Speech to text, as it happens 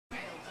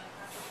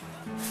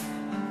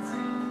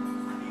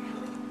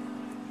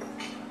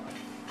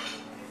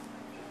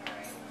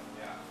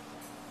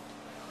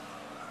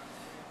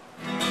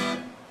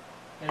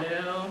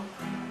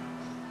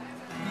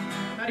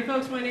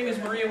folks, my name is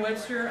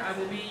Webster. I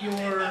will be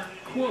your,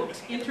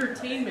 quote,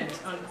 entertainment,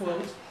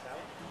 unquote,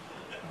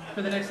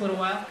 for the next little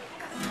while.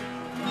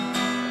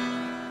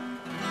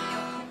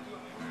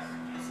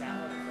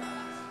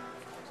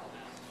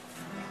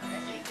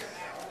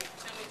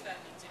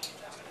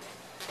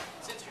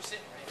 Since you're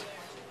sitting right there.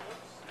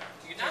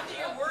 Not that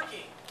you're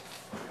working.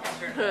 I'll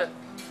turn it on.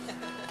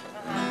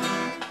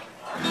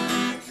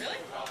 Really?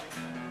 What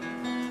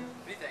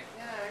do you think?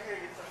 Yeah, I gotta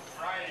get some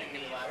frying.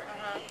 Get the ladder.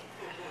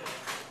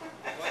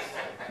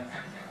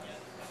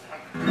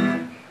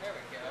 There we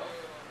go.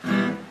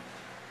 Okay.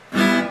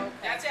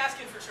 That's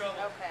asking for trouble.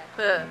 Okay.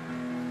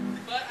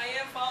 But I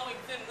am following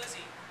Thin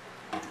Lizzy.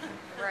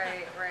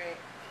 Right, right.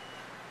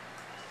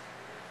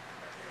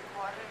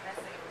 Well, I've been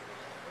messing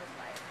with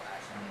my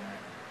flash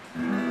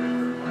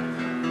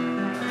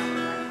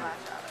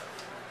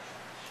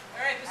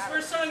Alright, this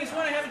first song is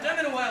one I haven't done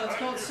in a while. It's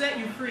called Set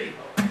You Free.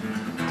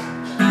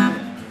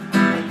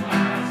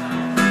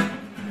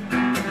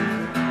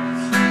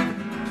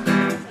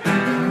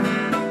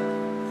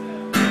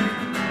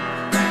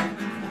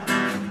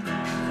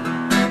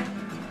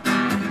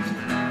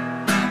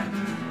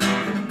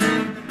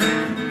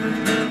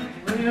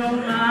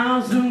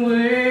 Miles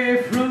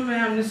away from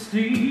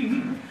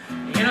amnesty,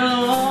 and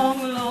a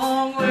long,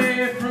 long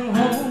way from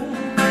home.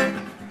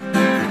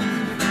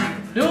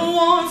 No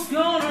one's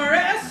gonna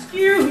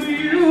rescue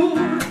you,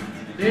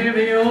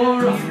 baby, you're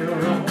on your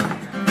own.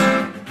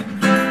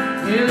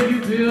 Well, you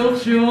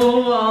built your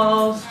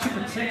walls to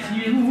protect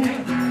you,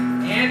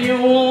 and you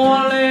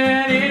won't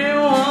let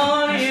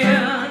anyone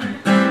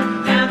in.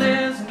 Now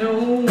there's no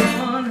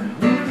one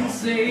who can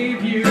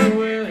save you.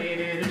 Well,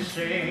 ain't it a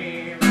shame?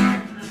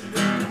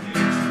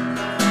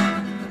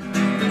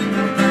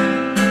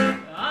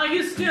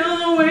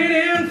 Still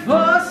waiting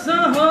for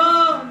some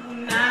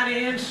knight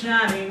in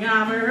shining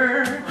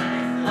armor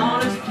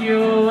on his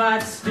pure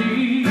white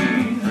steed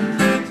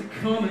to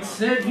come and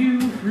set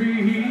you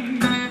free.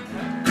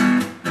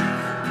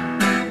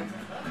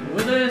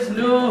 Well, there's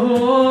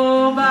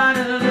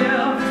nobody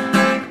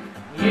left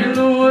in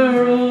the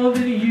world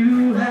that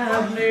you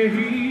have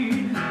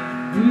made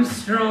who's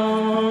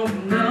strong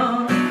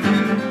enough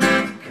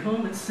to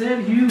come and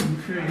set you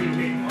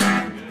free.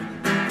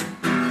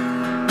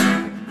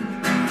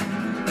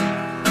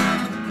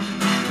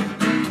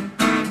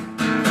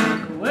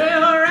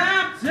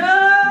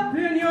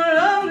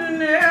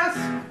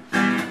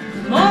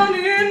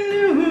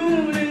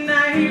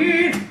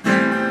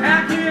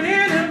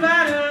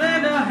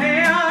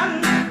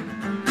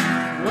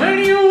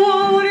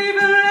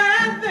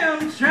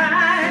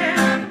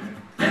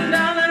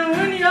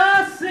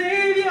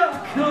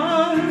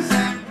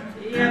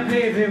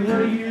 Baby, what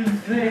do you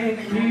think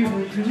he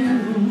will do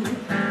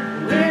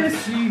when he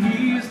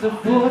sees the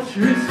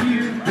fortress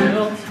you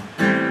built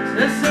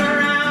to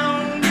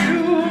surround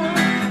you?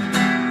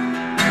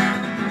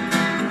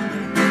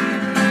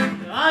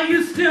 Are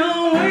you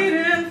still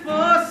waiting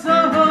for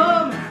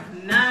some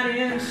knight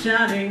in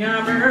shining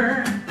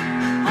armor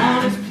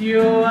on his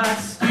pure white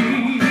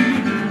steed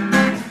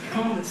to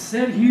come and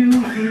set you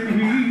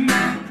free?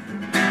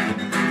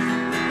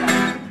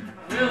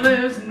 Well,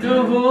 there's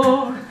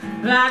no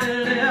light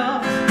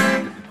left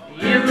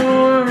in the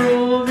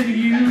world that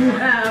you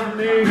have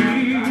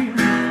made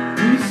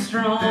who's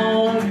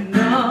strong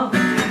enough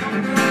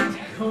to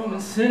come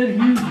and set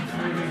you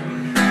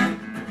free.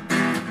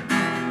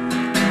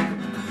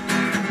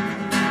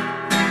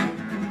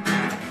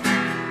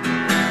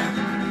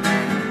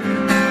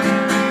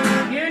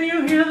 Can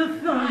you hear the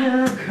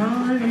thunder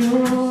calling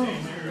your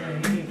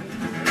name?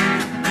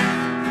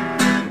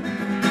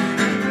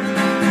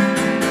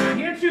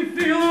 Can't you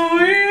feel the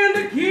wind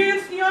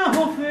against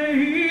your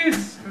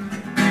face?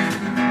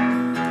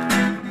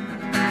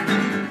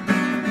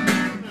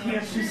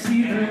 Can't you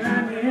see the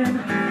lightning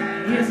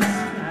is a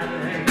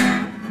skylight?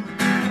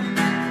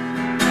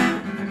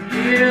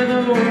 Yeah,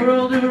 the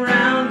world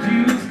around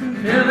you's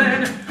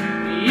compelling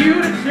you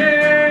to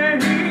change.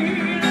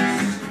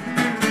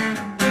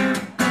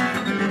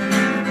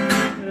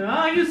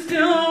 Are you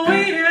still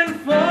waiting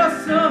for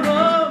some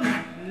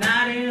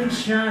knight in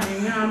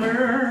shining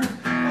armor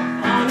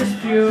on his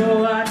pure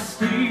white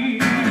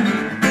steed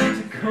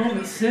to come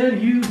and set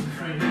you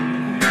free?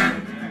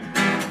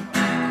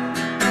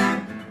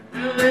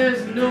 Well,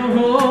 there's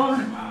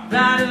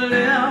nobody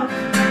left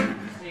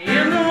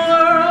in the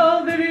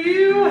world that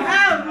you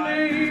have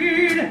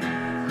made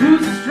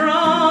who's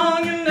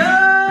strong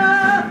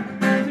enough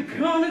to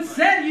come and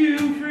set you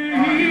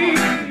free.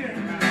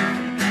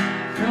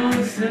 Come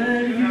and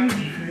set you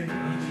free.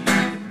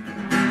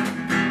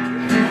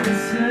 Come and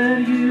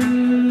set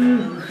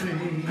you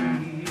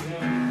free.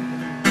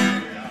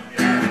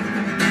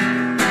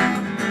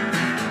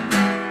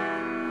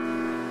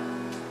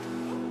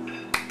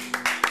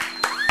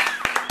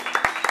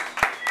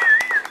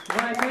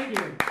 Why, thank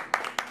you.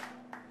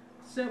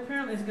 So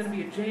apparently it's going to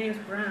be a James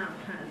Brown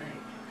kind of night.